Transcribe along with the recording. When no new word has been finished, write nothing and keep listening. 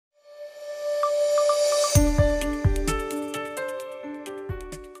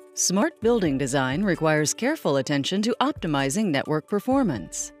Smart building design requires careful attention to optimizing network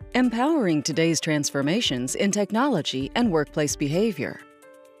performance, empowering today's transformations in technology and workplace behavior.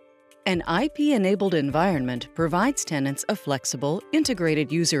 An IP-enabled environment provides tenants a flexible,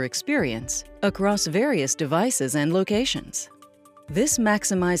 integrated user experience across various devices and locations. This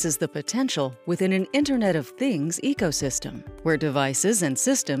maximizes the potential within an Internet of Things ecosystem, where devices and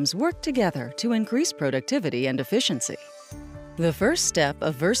systems work together to increase productivity and efficiency. The first step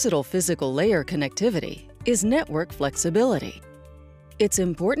of versatile physical layer connectivity is network flexibility. It's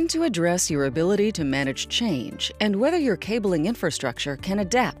important to address your ability to manage change and whether your cabling infrastructure can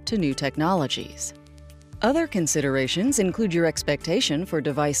adapt to new technologies. Other considerations include your expectation for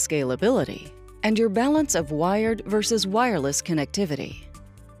device scalability and your balance of wired versus wireless connectivity.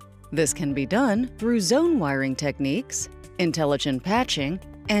 This can be done through zone wiring techniques, intelligent patching,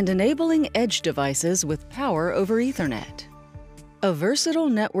 and enabling edge devices with power over Ethernet. A versatile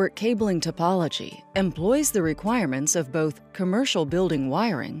network cabling topology employs the requirements of both commercial building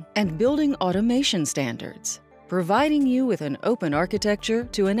wiring and building automation standards, providing you with an open architecture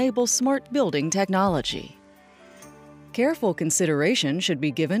to enable smart building technology. Careful consideration should be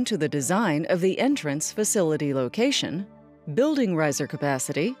given to the design of the entrance facility location, building riser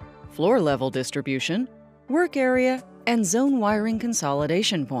capacity, floor level distribution, work area, and zone wiring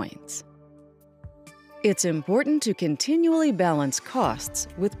consolidation points. It's important to continually balance costs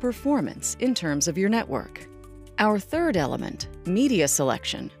with performance in terms of your network. Our third element, media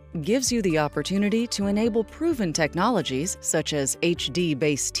selection, gives you the opportunity to enable proven technologies such as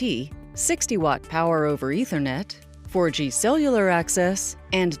HD-Base-T, 60-watt power over Ethernet, 4G cellular access,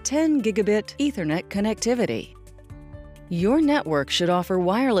 and 10 gigabit Ethernet connectivity. Your network should offer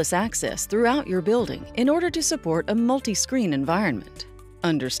wireless access throughout your building in order to support a multi-screen environment.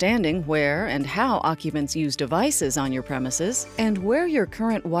 Understanding where and how occupants use devices on your premises and where your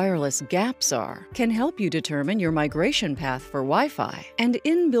current wireless gaps are can help you determine your migration path for Wi-Fi and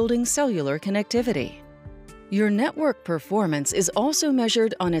in-building cellular connectivity. Your network performance is also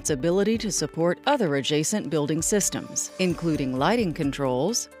measured on its ability to support other adjacent building systems, including lighting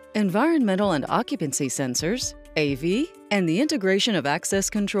controls, environmental and occupancy sensors, AV, and the integration of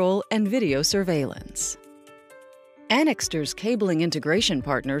access control and video surveillance. Anixter's cabling integration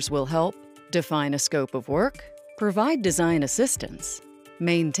partners will help define a scope of work, provide design assistance,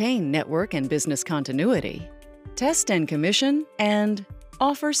 maintain network and business continuity, test and commission, and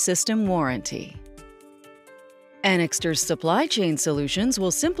offer system warranty. Anixter's supply chain solutions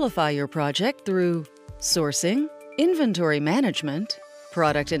will simplify your project through sourcing, inventory management,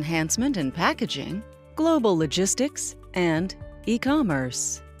 product enhancement and packaging, global logistics, and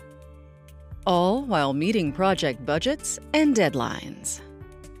e-commerce, all while meeting project budgets and deadlines.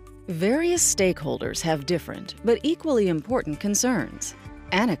 Various stakeholders have different but equally important concerns.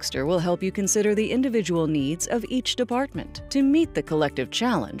 Anixter will help you consider the individual needs of each department to meet the collective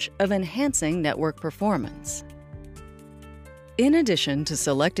challenge of enhancing network performance. In addition to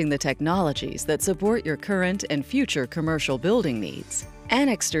selecting the technologies that support your current and future commercial building needs,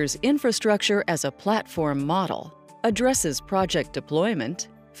 Anixter's infrastructure as a platform model addresses project deployment,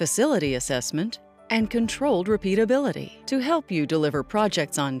 facility assessment, and controlled repeatability to help you deliver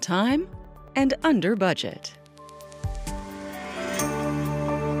projects on time and under budget.